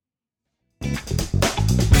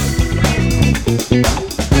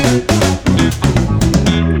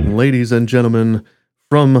Ladies and gentlemen,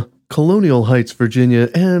 from Colonial Heights, Virginia,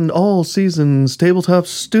 and All Seasons Tabletop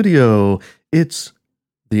Studio, it's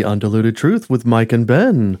The Undiluted Truth with Mike and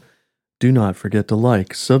Ben. Do not forget to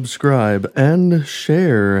like, subscribe, and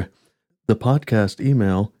share. The podcast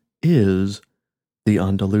email is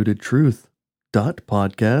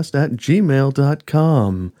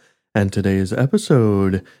theundilutedtruth.podcast@gmail.com. And today's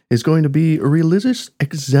episode is going to be Religious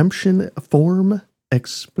Exemption Form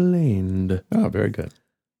Explained. Oh, very good.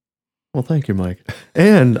 Well, thank you, Mike.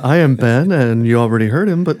 And I am Ben, and you already heard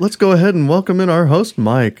him, but let's go ahead and welcome in our host,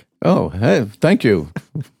 Mike. Oh, hey, thank you.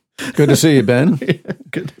 Good to see you, Ben. Yeah,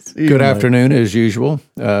 good to see you, Good Mike. afternoon, as usual.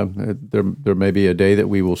 There may be a day that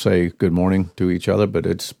we will say good morning to each other, but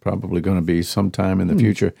it's probably going to be sometime in the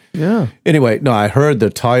future. Yeah. Anyway, no, I heard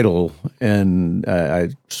the title, and I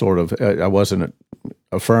wasn't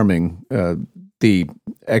affirming the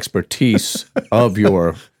expertise of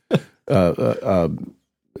your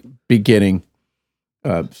beginning.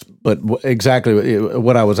 But exactly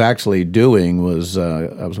what I was actually doing was,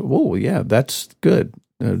 yeah, that's good.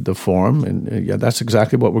 The forum, and yeah, that's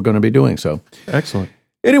exactly what we're going to be doing. So, Excellent.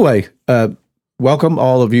 Anyway, welcome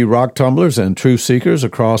all of you rock tumblers and truth seekers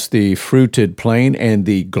across the fruited plain and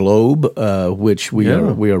the globe, which we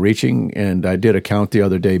are reaching. And I did a count the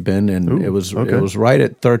other day, Ben, and it was right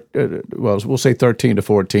at we'll say 13 to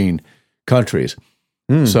 14 countries.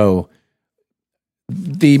 So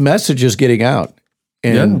the message is getting out,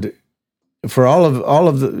 and for all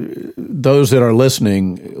of those that are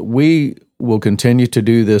listening, we will continue to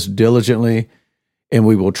do this diligently, and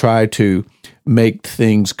we will try to make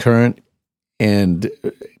things current and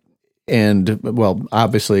well,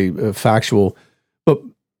 obviously factual. But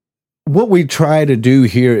what we try to do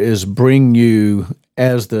here is bring you,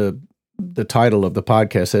 as the title of the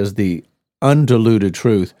podcast says, the undiluted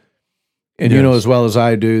truth. And you know as well as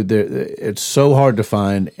I do, it's so hard to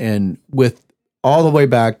find. And with all the way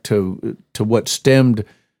back to what stemmed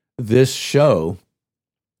this show,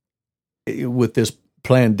 with this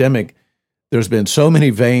pandemic, there's been so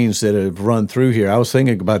many veins that have run through here. I was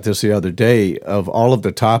thinking about this the other day, of all of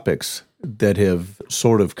the topics that have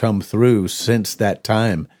sort of come through since that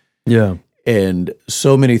time. Yeah. And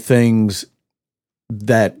so many things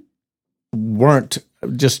that weren't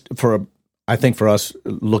just I think for us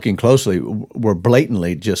looking closely, were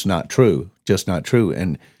blatantly just not true.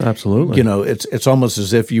 And Absolutely. you know, it's almost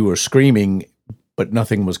as if you were screaming, but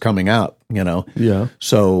nothing was coming out, you know? Yeah.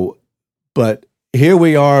 So, but here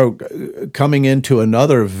we are coming into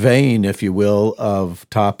another vein, if you will, of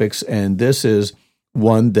topics, and this is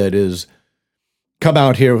one that is come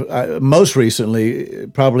out here most recently,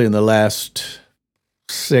 probably in the last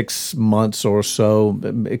 6 months or so.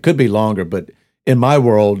 It could be longer, but in my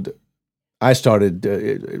world, I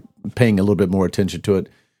started paying a little bit more attention to it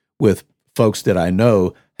with folks that I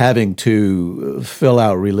know having to fill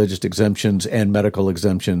out religious exemptions and medical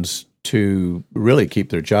exemptions to really keep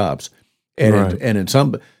their jobs. And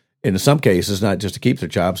in some cases, not just to keep their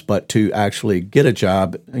jobs, but to actually get a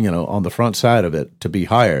job, you know, on the front side of it, to be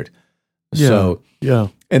hired. Yeah. So, yeah.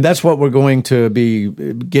 And that's what we're going to be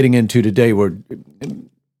getting into today.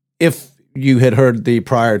 If you had heard the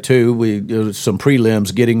prior two, some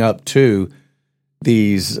prelims getting up to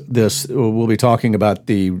this. We'll be talking about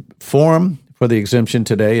the form for the exemption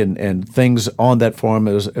today, and things on that form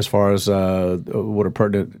as far as what are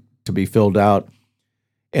pertinent to be filled out.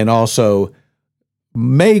 And also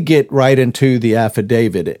may get right into the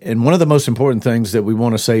affidavit. And one of the most important things that we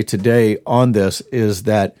want to say today on this is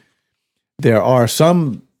that there are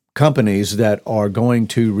some companies that are going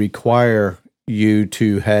to require you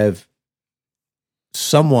to have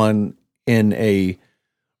someone in a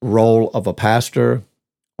role of a pastor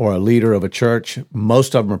or a leader of a church.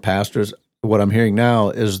 Most of them are pastors. What I'm hearing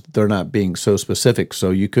now is they're not being so specific.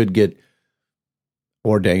 So you could get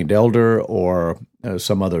ordained elder or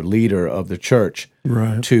some other leader of the church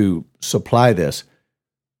to supply this.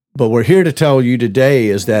 But we're here to tell you today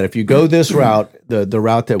is that if you go this route, the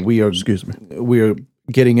route that we are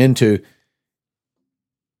getting into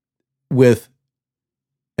with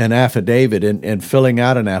an affidavit and filling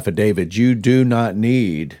out an affidavit, you do not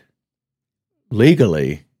need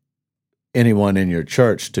legally anyone in your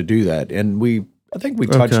church to do that. And I think we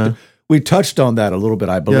touched on that a little bit,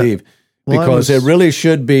 I believe. Yeah. Well, because it really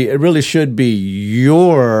should be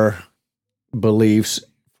your beliefs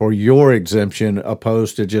for your exemption,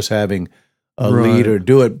 opposed to just having a leader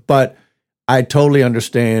do it. But I totally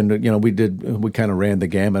understand. You know, we kind of ran the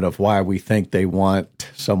gamut of why we think they want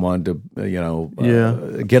someone to,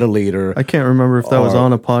 get a leader. I can't remember if that was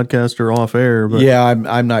on a podcast or off air. But yeah,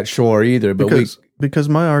 I'm not sure either. But because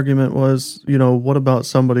my argument was, what about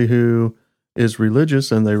somebody who is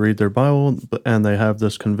religious and they read their Bible and they have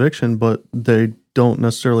this conviction, but they don't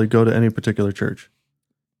necessarily go to any particular church,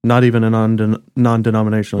 not even a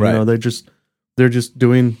non-denominational. Right. They're just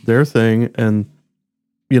doing their thing, and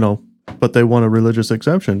but they want a religious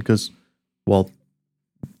exemption because, well,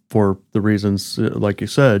 for the reasons like you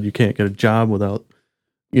said, you can't get a job without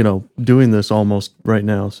doing this almost right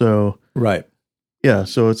now. So right. Yeah,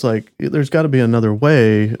 so it's like there's got to be another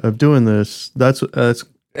way of doing this. That's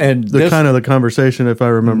and kind of the conversation, if I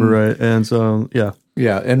remember right. And so, yeah.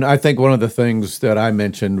 Yeah, and I think one of the things that I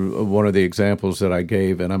mentioned, one of the examples that I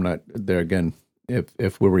gave, and I'm not there again,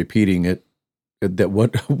 if we're repeating it, that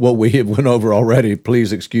what we have went over already,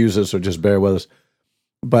 please excuse us or just bear with us.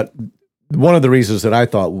 But one of the reasons that I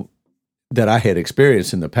thought that I had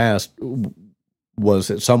experienced in the past was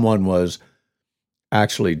that someone was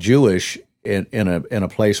actually Jewish in a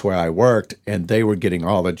place where I worked, and they were getting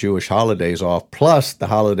all the Jewish holidays off, plus the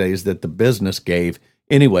holidays that the business gave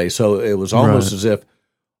anyway. So it was almost as if,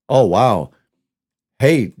 oh, wow,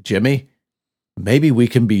 hey, Jimmy, maybe we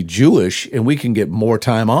can be Jewish and we can get more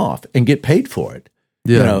time off and get paid for it.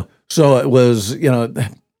 Yeah. So it was,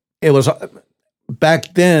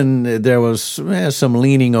 back then there was some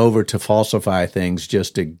leaning over to falsify things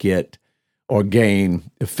just to get or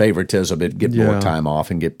gain favoritism and get more time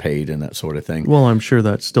off and get paid and that sort of thing. Well, I'm sure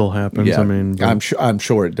that still happens. Yeah, I mean, I'm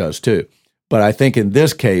sure it does too. But I think in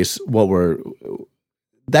this case,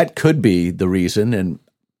 that could be the reason, and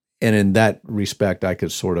in that respect, I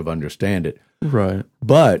could sort of understand it. Right.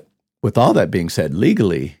 But with all that being said,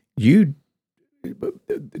 legally,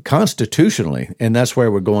 constitutionally, and that's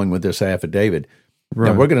where we're going with this affidavit.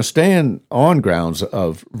 Right. Now, we're going to stand on grounds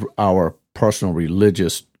of our personal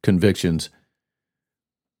religious convictions,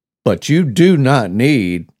 but you do not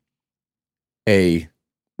need a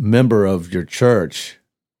member of your church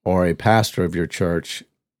or a pastor of your church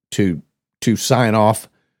to sign off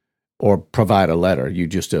or provide a letter. You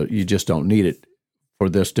just don't need it for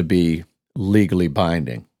this to be legally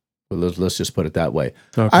binding. Let's just put it that way.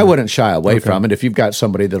 Okay. I wouldn't shy away from it. If you've got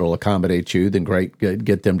somebody that'll accommodate you, then great,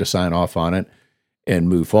 get them to sign off on it and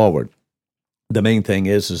move forward. The main thing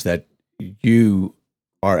is that you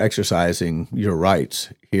are exercising your rights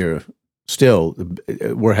here. Still,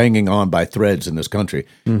 we're hanging on by threads in this country,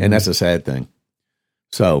 and that's a sad thing.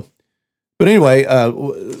 So, but anyway,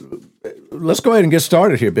 let's go ahead and get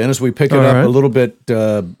started here, Ben, as we pick it up a little bit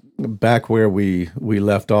back where we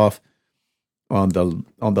left off on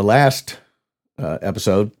the last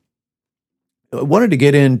episode. I wanted to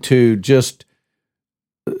get into just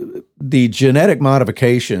the genetic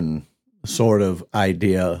modification sort of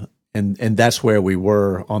idea, and that's where we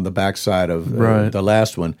were on the backside of the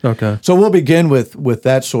last one. Okay. So we'll begin with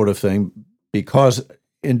that sort of thing, because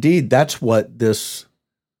indeed that's what this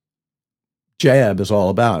jab is all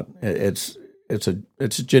about. It's a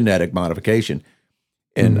genetic modification,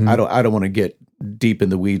 and I don't want to get deep in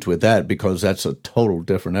the weeds with that because that's a total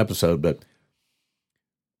different episode. But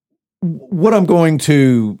what I'm going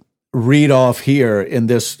to read off here in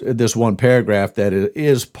this one paragraph that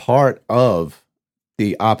is part of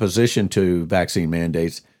the opposition to vaccine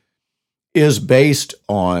mandates is based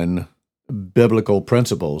on biblical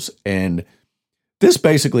principles, and this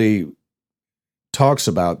basically talks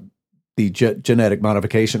about the genetic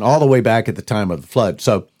modification all the way back at the time of the flood.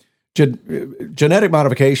 So genetic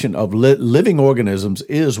modification of living organisms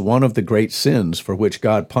is one of the great sins for which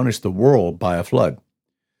God punished the world by a flood.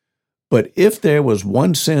 But if there was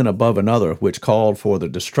one sin above another which called for the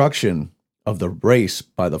destruction of the race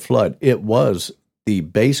by the flood, it was the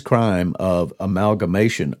base crime of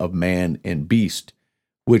amalgamation of man and beast,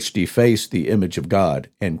 which defaced the image of God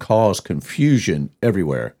and caused confusion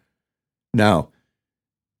everywhere. Now,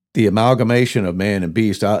 the amalgamation of man and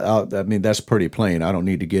beast, I mean, that's pretty plain. I don't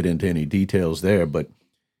need to get into any details there, but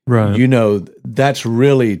that's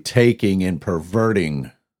really taking and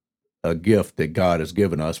perverting a gift that God has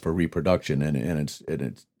given us for reproduction, and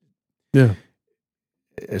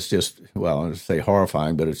it's just, well, I would say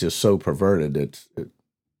horrifying, but it's just so perverted.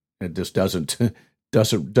 It just doesn't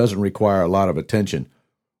require a lot of attention,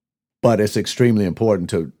 but it's extremely important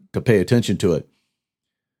to pay attention to it.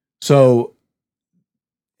 So,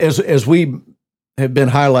 as we have been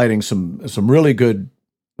highlighting some really good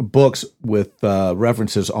books with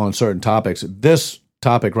references on certain topics, this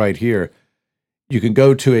topic right here, you can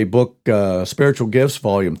go to a book, Spiritual Gifts,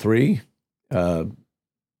 Volume 3, and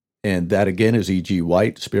that again is E.G.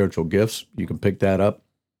 White, Spiritual Gifts. You can pick that up.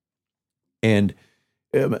 And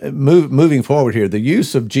moving forward here, the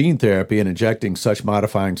use of gene therapy and injecting such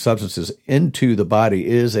modifying substances into the body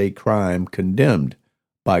is a crime condemned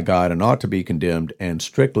by God and ought to be condemned and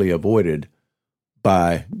strictly avoided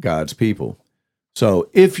by God's people. So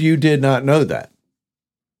if you did not know that,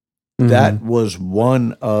 that was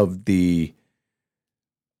one of the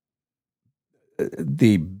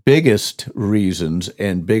biggest reasons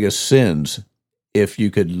and biggest sins, if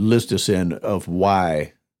you could list a sin of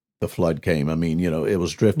why the flood came. I mean, it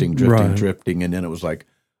was drifting, and then it was like,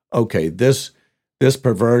 okay, this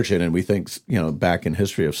perversion, and we think, back in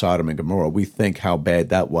history of Sodom and Gomorrah, we think how bad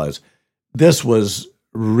that was. This was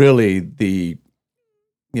really the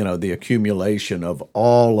accumulation of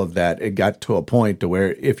all of that. It got to a point to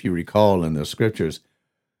where, if you recall in the scriptures,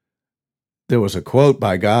 there was a quote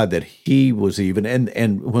by God that he was even,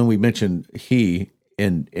 and when we mention he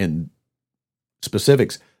in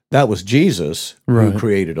specifics, that was Jesus, who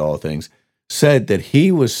created all things, said that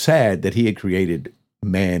he was sad that he had created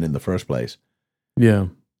man in the first place. Yeah.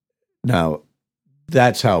 Now,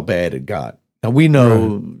 that's how bad it got. Now, we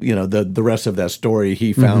know, the rest of that story.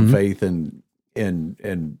 He found faith in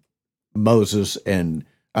Moses and,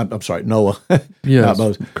 I'm sorry, Noah. Yes, not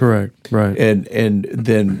Moses. Correct, right. And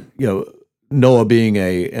then, Noah being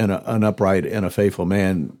an upright and a faithful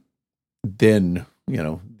man, then,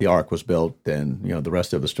 the ark was built, and, the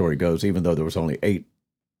rest of the story goes, even though there was only 8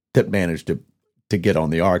 that managed to get on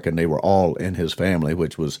the ark, and they were all in his family,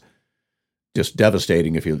 which was just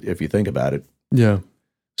devastating if you think about it. Yeah.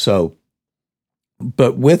 So,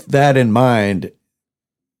 but with that in mind,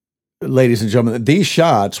 ladies and gentlemen, these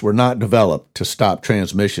shots were not developed to stop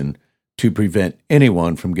transmission to prevent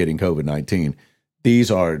anyone from getting COVID-19. These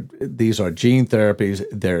are gene therapies.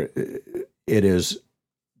 It is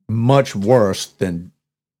much worse than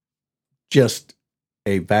just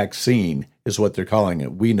a vaccine, is what they're calling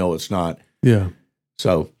it. We know it's not. Yeah.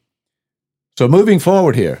 So moving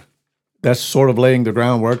forward here, that's sort of laying the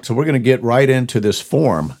groundwork. So we're going to get right into this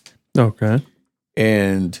form. Okay.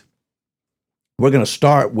 And we're going to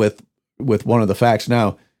start with one of the facts.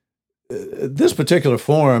 Now, this particular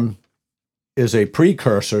form is a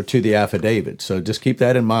precursor to the affidavit. So just keep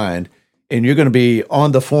that in mind. And you're going to be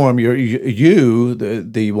on the form.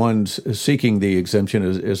 The ones seeking the exemption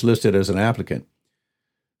is listed as an applicant.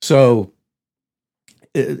 So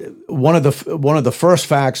one of the first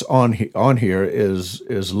facts on here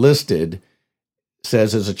is listed,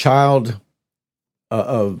 says, as a child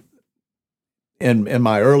in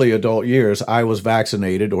my early adult years, I was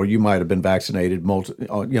vaccinated, or you might have been vaccinated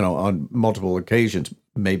on multiple occasions,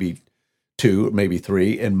 maybe 2, maybe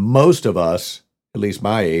 3, and most of us, at least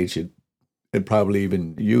my age, and probably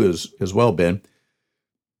even you as well, Ben,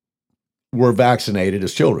 were vaccinated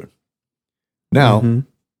as children. Now,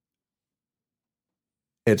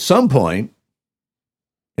 at some point,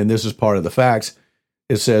 and this is part of the facts,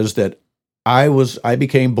 it says that I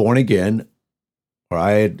became born again, or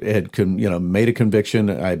I had made a conviction.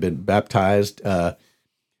 I had been baptized, and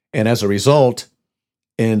as a result,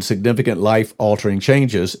 in significant life-altering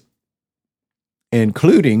changes,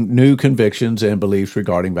 including new convictions and beliefs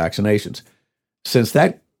regarding vaccinations. Since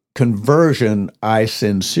that conversion, I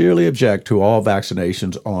sincerely object to all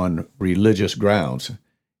vaccinations on religious grounds.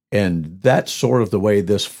 And that's sort of the way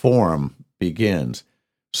this form begins.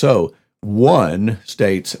 So, 1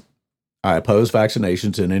 states, I oppose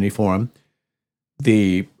vaccinations in any form.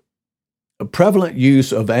 The prevalent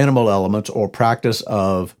use of animal elements or practice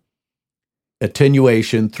of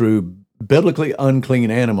attenuation through biblically unclean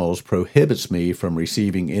animals prohibits me from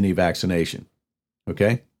receiving any vaccination.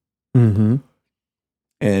 Okay? Mm-hmm.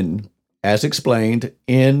 And as explained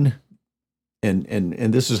and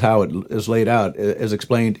this is how it is laid out, as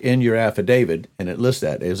explained in your affidavit, and it lists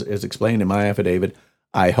that, as explained in my affidavit,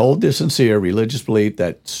 I hold the sincere religious belief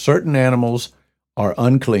that certain animals are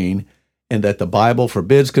unclean and that the Bible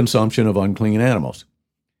forbids consumption of unclean animals.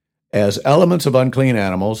 As elements of unclean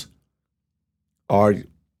animals are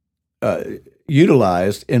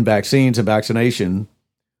utilized in vaccines and vaccination,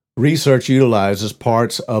 research utilizes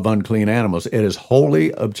parts of unclean animals. It is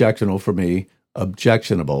wholly objectionable for me,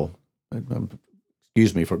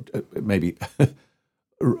 excuse me for maybe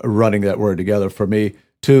running that word together, for me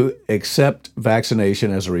to accept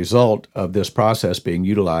vaccination as a result of this process being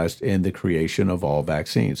utilized in the creation of all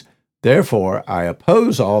vaccines. Therefore, I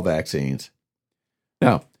oppose all vaccines.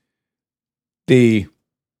 Now,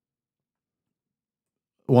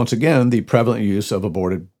 once again, the prevalent use of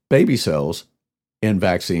aborted baby cells in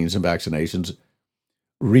vaccines and vaccinations,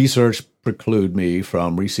 research preclude me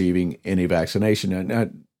from receiving any vaccination.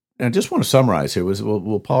 And I just want to summarize here.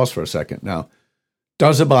 We'll pause for a second. Now,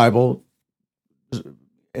 does the Bible,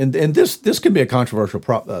 and this can be a controversial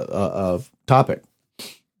topic,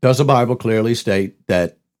 does the Bible clearly state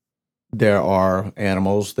that there are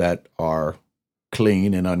animals that are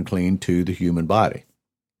clean and unclean to the human body.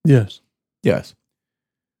 Yes. Yes.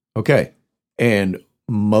 Okay. And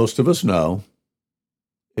most of us know,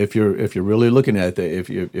 if you're really looking at if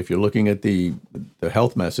you're looking at the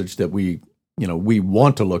health message that we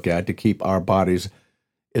want to look at to keep our bodies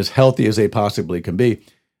as healthy as they possibly can be.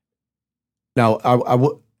 Now,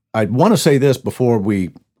 I want to say this before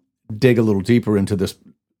we dig a little deeper into this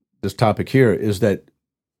topic here, is that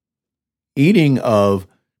eating of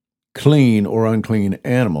clean or unclean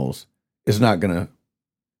animals is not going to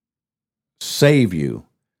save you.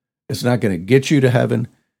 It's not going to get you to heaven,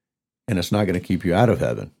 and it's not going to keep you out of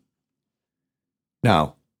heaven.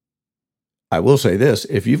 Now, I will say this,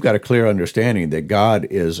 if you've got a clear understanding that God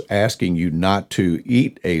is asking you not to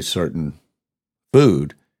eat a certain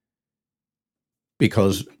food,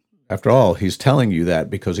 because after all, he's telling you that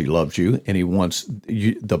because he loves you and he wants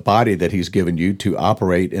the body that he's given you to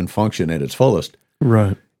operate and function at its fullest.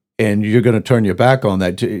 Right. And you're going to turn your back on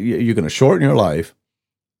that. You're going to shorten your life,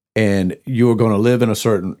 and you're going to live in a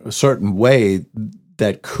certain way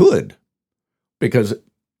that could, because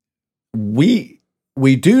we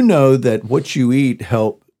do know that what you eat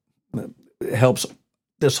helps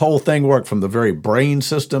this whole thing work, from the very brain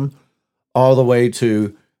system all the way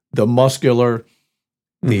to the muscular,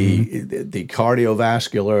 the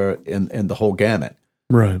cardiovascular, and the whole gamut.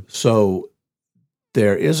 Right. So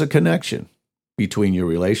there is a connection between your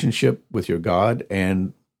relationship with your God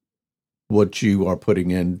and what you are putting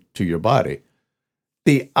into your body.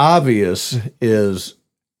 The obvious is,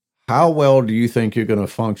 how well do you think you're going to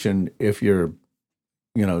function if you're,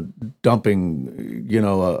 dumping,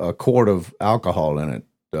 a quart of alcohol in it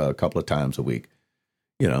a couple of times a week?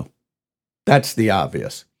 That's the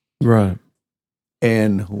obvious. Right.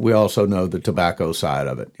 And we also know the tobacco side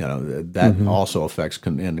of it. That also affects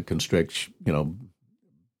and constricts,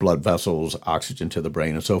 blood vessels, oxygen to the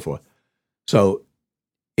brain, and so forth. So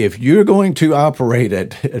if you're going to operate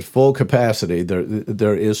at full capacity,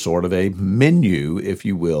 there is sort of a menu, if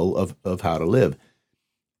you will, of how to live.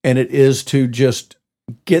 And it is to just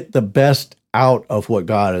get the best out of what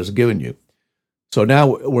God has given you. So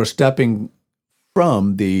now we're stepping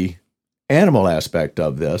from the animal aspect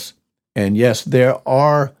of this. And yes, there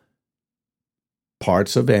are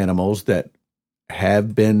parts of animals that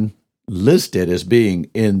have been listed as being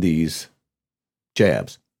in these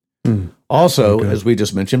jabs. Also, as we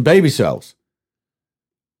just mentioned, baby cells.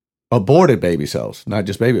 Aborted baby cells, not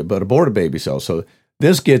just baby, but aborted baby cells. So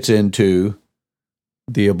this gets into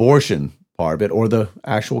the abortion part of it, or the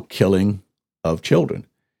actual killing of children.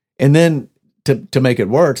 And then to make it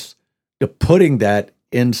worse, to putting that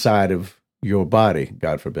inside of your body,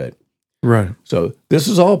 God forbid. Right. So this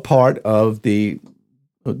is all part of the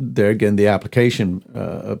application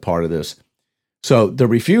part of this. So the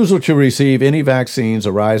refusal to receive any vaccines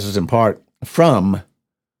arises in part from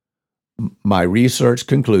my research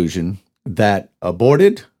conclusion that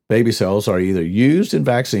aborted baby cells are either used in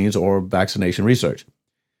vaccines or vaccination research.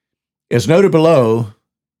 As noted below,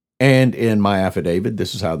 and in my affidavit,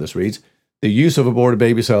 this is how this reads: the use of aborted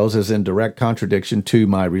baby cells is in direct contradiction to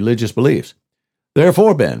my religious beliefs.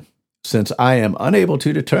 Therefore, Ben, since I am unable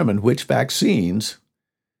to determine which vaccines,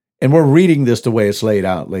 and we're reading this the way it's laid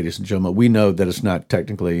out, ladies and gentlemen, we know that it's not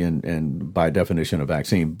technically and by definition a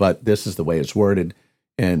vaccine, but this is the way it's worded,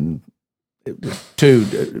 and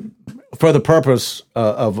for the purpose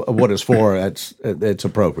of what it's for, it's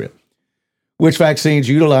appropriate. Which vaccines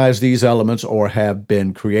utilize these elements or have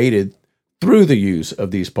been created through the use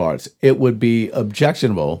of these parts? It would be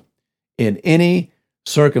objectionable in any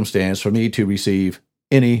circumstance for me to receive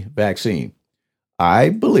any vaccine. I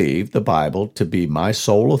believe the Bible to be my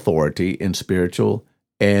sole authority in spiritual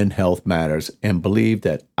and health matters, and believe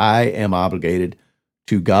that I am obligated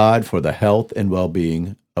to God for the health and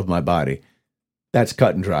well-being of my body. That's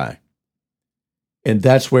cut and dry. And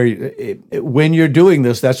that's where, when you're doing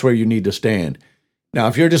this, that's where you need to stand. Now,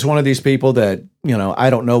 if you're just one of these people that,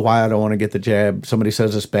 I don't know why I don't want to get the jab, somebody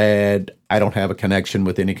says it's bad, I don't have a connection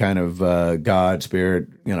with any kind of God, spirit,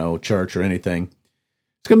 church or anything,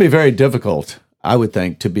 it's going to be very difficult, I would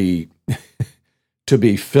think, to be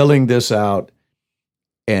filling this out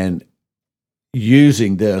and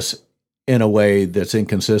using this in a way that's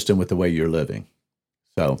inconsistent with the way you're living.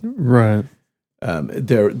 So, right.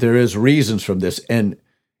 There is reasons from this, and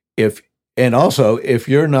also if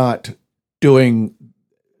you're not doing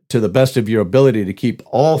to the best of your ability to keep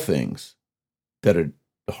all things that are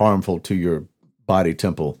harmful to your body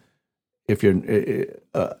temple, if you're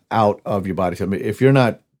out of your body temple, if you're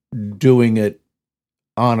not doing it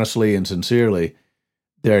honestly and sincerely,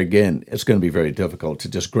 there again, it's going to be very difficult to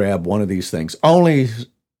just grab one of these things only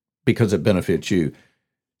because it benefits you.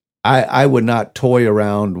 I would not toy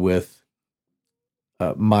around with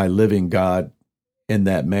my living God in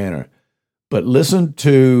that manner. But listen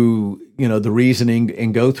to, the reasoning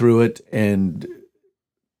and go through it, and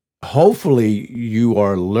hopefully you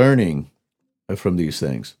are learning from these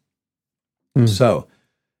things. So,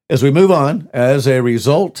 as we move on, as a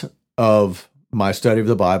result of my study of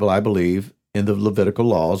the Bible, I believe in the Levitical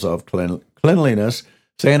laws of cleanliness,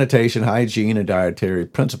 sanitation, hygiene, and dietary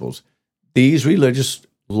principles. These religious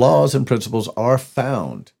laws and principles are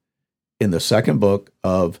found in the second book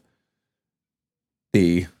of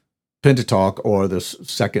the Pentateuch, or the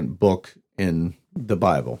second book in the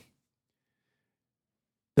Bible.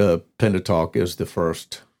 The Pentateuch is the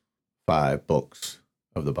first 5 books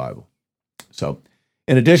of the Bible. So,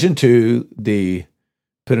 in addition to the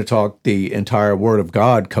Pentateuch, the entire Word of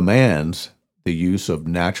God commands the use of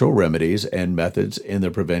natural remedies and methods in the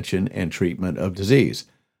prevention and treatment of disease.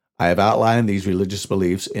 I have outlined these religious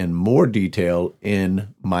beliefs in more detail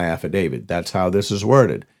in my affidavit. That's how this is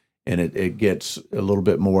worded, and it gets a little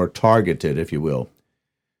bit more targeted, if you will.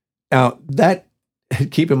 Now,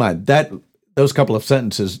 keep in mind, those couple of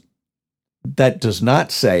sentences, that does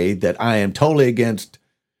not say that I am totally against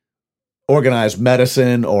organized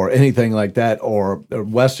medicine or anything like that, or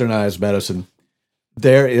westernized medicine.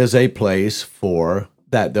 There is a place for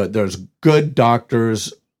that. There's good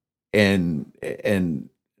doctors and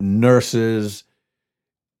nurses,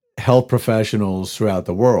 health professionals throughout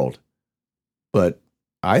the world. But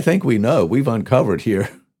I think we've uncovered here,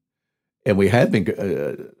 and we have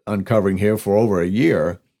been uncovering here for over a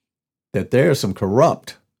year, that there are some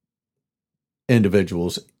corrupt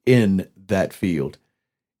individuals in that field.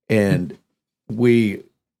 And we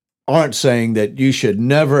aren't saying that you should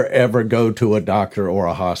never, ever go to a doctor or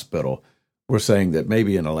a hospital. We're saying that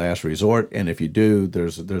maybe in a last resort, and if you do,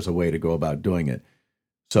 there's a way to go about doing it.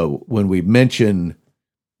 So when we mention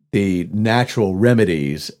the natural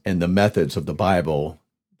remedies and the methods of the Bible,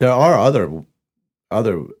 there are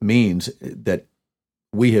other means that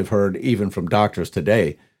we have heard even from doctors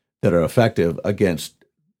today that are effective against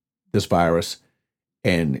this virus,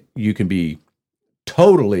 and you can be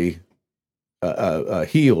totally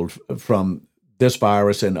healed from this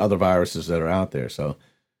virus and other viruses that are out there. So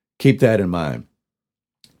keep that in mind.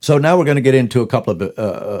 So now we're going to get into a couple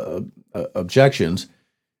of objections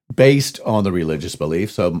based on the religious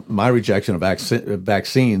belief. So my rejection of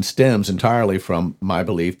vaccines stems entirely from my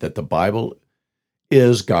belief that the Bible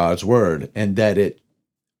is God's word and that it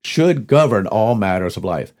should govern all matters of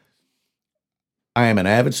life. I am an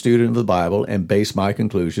avid student of the Bible and base my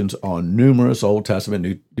conclusions on numerous Old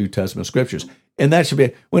Testament, New Testament scriptures. And that should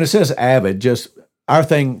be, when it says avid, just our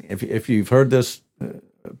thing, if you've heard this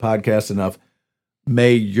podcast enough,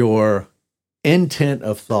 may your intent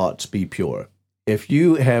of thoughts be pure. If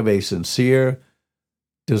you have a sincere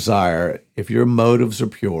desire, if your motives are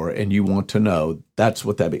pure and you want to know, that's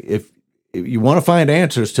what that means. If you want to find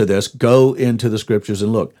answers to this, go into the scriptures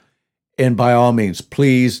and look. And by all means,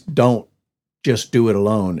 please don't just do it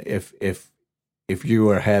alone if you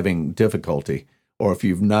are having difficulty, or if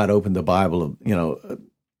you've not opened the Bible,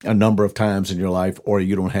 a number of times in your life, or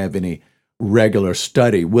you don't have any regular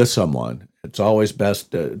study with someone. It's always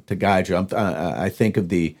best to guide you. I think of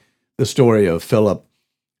the story of Philip,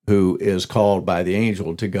 who is called by the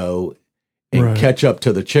angel to go and catch up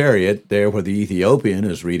to the chariot there where the Ethiopian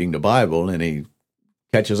is reading the Bible, and he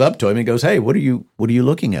catches up to him and goes, "Hey, what are you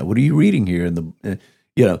looking at? What are you reading here?"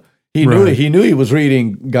 He knew he was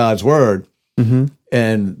reading God's word,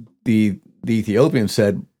 and the Ethiopian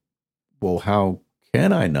said, "Well, how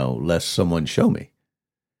can I know lest someone show me?"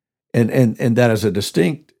 And that is a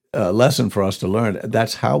distinct lesson for us to learn.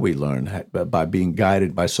 That's how we learn, by being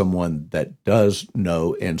guided by someone that does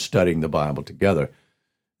know and studying the Bible together.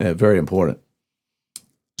 Very important.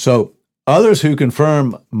 So others who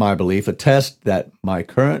confirm my belief attest that my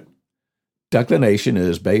current declination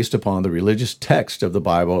is based upon the religious text of the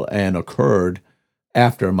Bible and occurred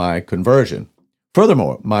after my conversion.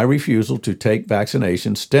 Furthermore, my refusal to take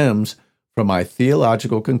vaccination stems from my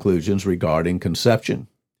theological conclusions regarding conception,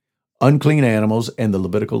 unclean animals, and the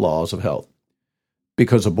Levitical laws of health.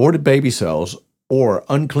 Because aborted baby cells or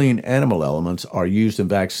unclean animal elements are used in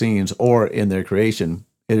vaccines or in their creation,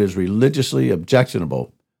 it is religiously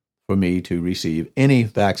objectionable for me to receive any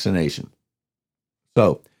vaccination.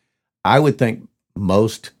 So, I would think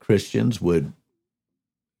most Christians would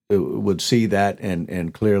see that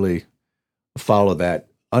and clearly follow that,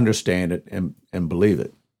 understand it, and believe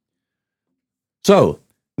it. So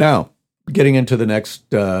now, getting into the next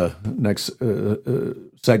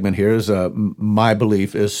segment here is my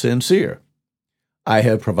belief is sincere. I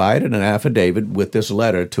have provided an affidavit with this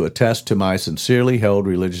letter to attest to my sincerely held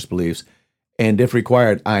religious beliefs, and if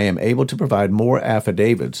required, I am able to provide more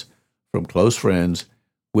affidavits from close friends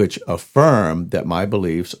which affirm that my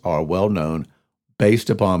beliefs are well known, based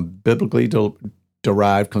upon biblically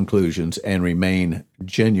derived conclusions, and remain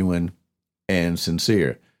genuine and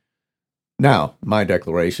sincere. Now, my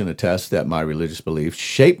declaration attests that my religious beliefs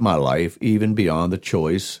shape my life even beyond the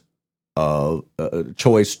choice to,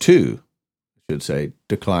 I should say,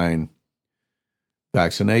 decline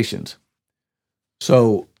vaccinations.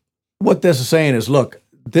 So what this is saying is, look,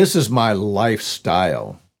 this is my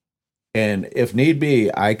lifestyle, and if need be,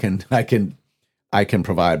 I can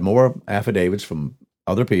provide more affidavits from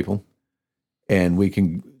other people, and we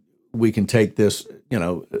can take this,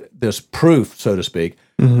 this proof, so to speak.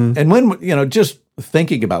 Mm-hmm. And when, just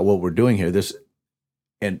thinking about what we're doing here, this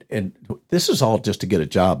is all just to get a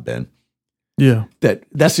job, Ben. Yeah.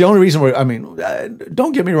 That's the only reason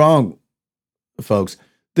don't get me wrong, folks.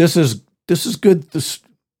 This is good.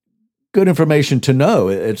 Good information to know.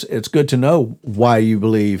 It's good to know why you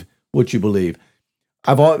believe what you believe.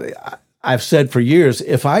 I've said for years,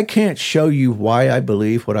 if I can't show you why I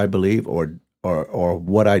believe what I believe or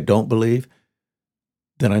what I don't believe,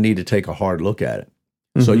 then I need to take a hard look at it.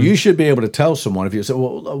 Mm-hmm. So you should be able to tell someone, if you say,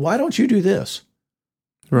 well, why don't you do this?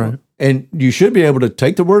 Right. And you should be able to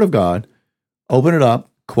take the Word of God, open it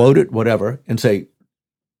up, quote it, whatever, and say,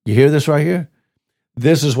 you hear this right here?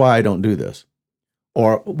 This is why I don't do this.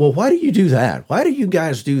 Or, well, why do you do that? Why do you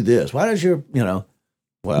guys do this? Why does your,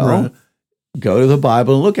 right. Go to the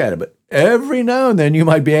Bible and look at it. But every now and then you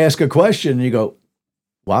might be asked a question and you go,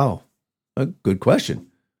 wow, a good question.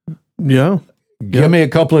 Yeah. Give me a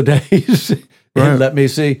couple of days and let me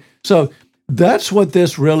see. So that's what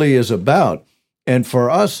this really is about. And for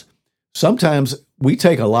us, sometimes we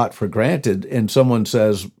take a lot for granted, and someone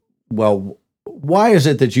says, well, why is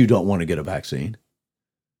it that you don't want to get a vaccine?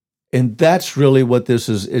 And that's really what this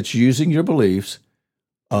is. It's using your beliefs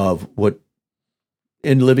of what,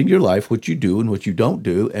 in living your life, what you do and what you don't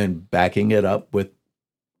do, and backing it up with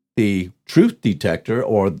the truth detector,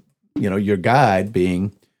 or, your guide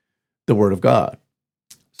being the Word of God.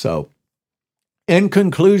 So, in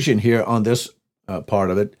conclusion here on this part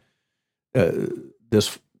of it,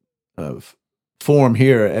 this form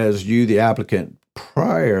here, as you, the applicant,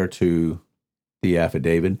 prior to the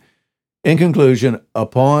affidavit, in conclusion,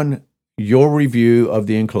 upon your review of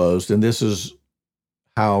the enclosed, and this is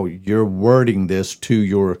how you're wording this to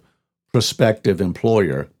your prospective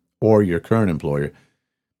employer or your current employer,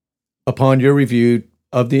 upon your review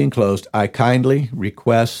of the enclosed, I kindly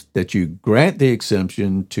request that you grant the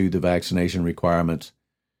exemption to the vaccination requirements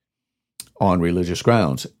on religious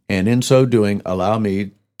grounds, and in so doing, allow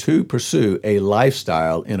me to pursue a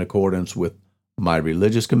lifestyle in accordance with my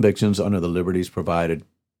religious convictions under the liberties provided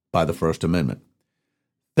by the First Amendment.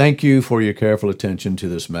 Thank you for your careful attention to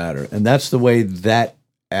this matter. And that's the way that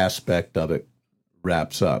aspect of it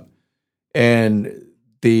wraps up. And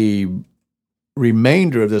the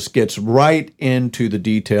remainder of this gets right into the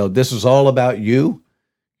detail. This is all about you,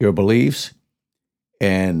 your beliefs,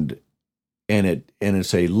 and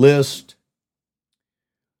it's a list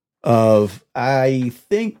of, I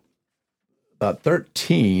think, about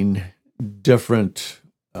 13 different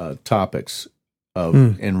topics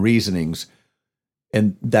and reasonings,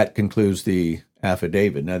 and that concludes the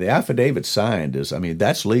affidavit. Now, the affidavit signed is,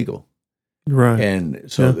 that's legal, right?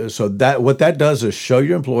 And so that what that does is show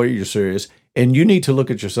your employer you're serious, and you need to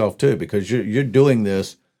look at yourself too, because you're doing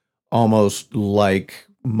this almost like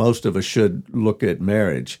most of us should look at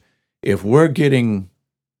marriage. If we're getting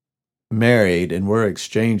married and we're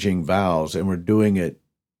exchanging vows and we're doing it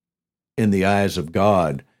in the eyes of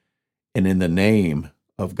God and in the name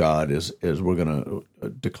of God, as we're going to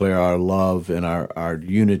declare our love and our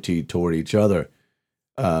unity toward each other,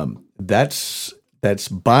 that's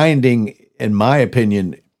binding, in my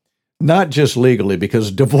opinion, not just legally,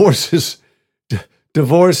 because divorces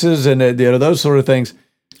and those sort of things,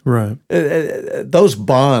 right? Those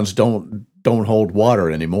bonds don't hold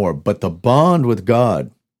water anymore. But the bond with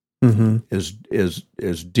God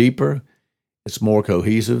is deeper, it's more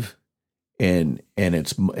cohesive, and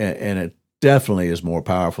it definitely is more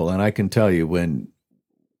powerful. And I can tell you,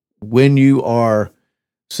 when you are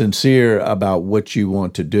sincere about what you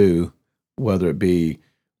want to do, whether it be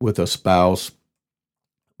with a spouse,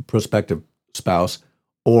 prospective spouse,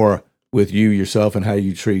 or with you yourself and how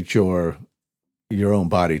you treat your own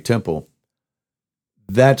body temple,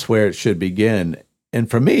 that's where it should begin. And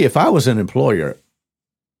for me, if I was an employer,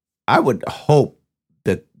 I would hope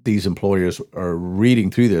that these employers are reading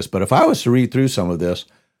through this. But if I was to read through some of this,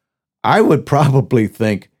 I would probably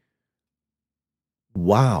think,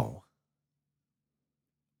 wow.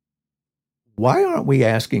 Why aren't we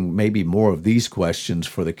asking maybe more of these questions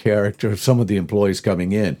for the character of some of the employees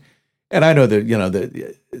coming in? And I know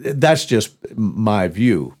that, that's just my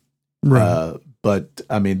view. Right. But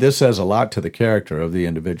I mean, this says a lot to the character of the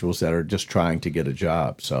individuals that are just trying to get a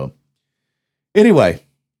job. So anyway,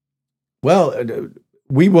 well,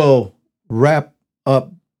 we will wrap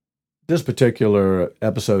up this particular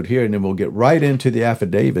episode here, and then we'll get right into the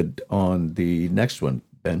affidavit on the next one,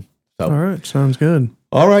 Ben. So, all right. Sounds good.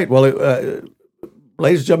 All right. Well,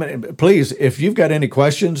 ladies and gentlemen, please, if you've got any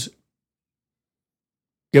questions,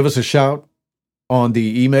 give us a shout on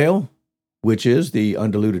the email, which is the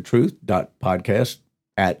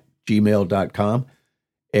undilutedtruth.podcast@gmail.com.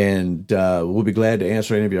 And we'll be glad to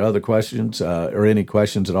answer any of your other questions or any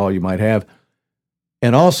questions at all you might have.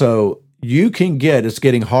 And also, you can it's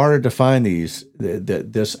getting harder to find this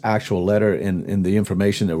actual letter in the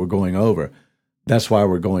information that we're going over. That's why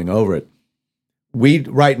we're going over it. We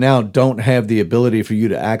right now don't have the ability for you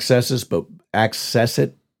to access it,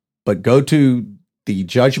 but go to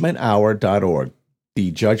thejudgmenthour.org,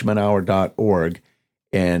 thejudgmenthour.org,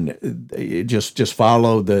 and just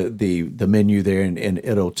follow the menu there, and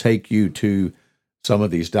it'll take you to some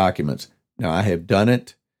of these documents. Now, I have done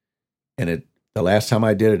it, and the last time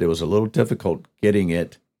I did it, it was a little difficult getting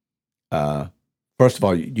it. First of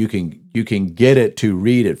all, you can get it to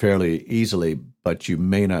read it fairly easily, but you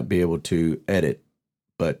may not be able to edit.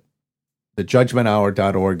 But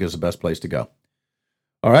thejudgmenthour.org is the best place to go.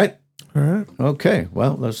 All right? All right. Okay.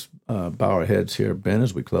 Well, let's bow our heads here, Ben,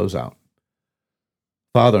 as we close out.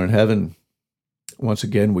 Father in heaven, once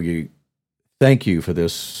again, we thank you for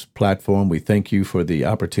this platform. We thank you for the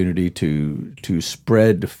opportunity to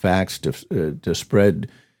spread facts, to spread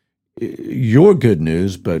your good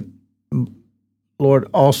news. But, Lord,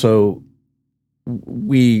 also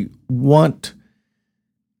we want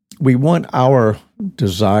our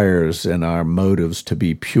desires and our motives to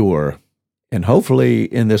be pure. And hopefully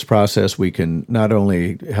in this process, we can not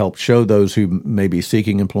only help show those who may be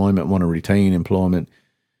seeking employment, want to retain employment,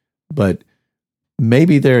 but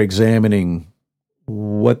maybe they're examining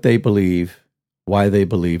what they believe, why they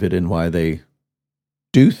believe it, and why they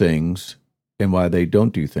do things and why they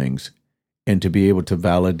don't do things, and to be able to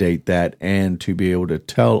validate that and to be able to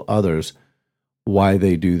tell others why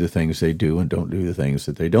they do the things they do and don't do the things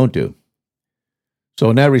that they don't do. So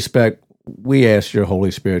in that respect, we ask your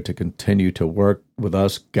Holy Spirit to continue to work with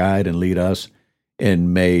us, guide and lead us,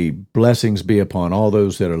 and may blessings be upon all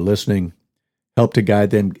those that are listening. Help to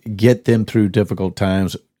guide them, get them through difficult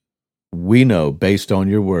times. We know, based on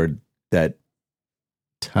your word, that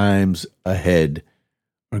times ahead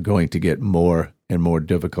are going to get more and more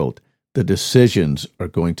difficult. The decisions are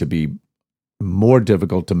going to be more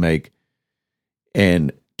difficult to make,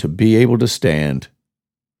 and to be able to stand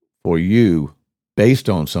for you based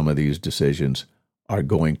on some of these decisions are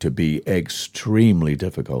going to be extremely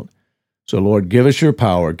difficult. So, Lord, give us your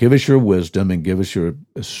power, give us your wisdom, and give us your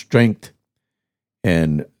strength.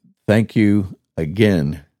 And thank you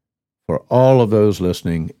again for all of those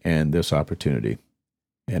listening and this opportunity.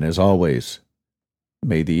 And as always,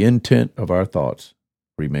 may the intent of our thoughts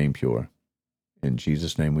remain pure. In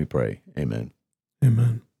Jesus' name we pray. Amen.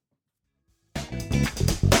 Amen.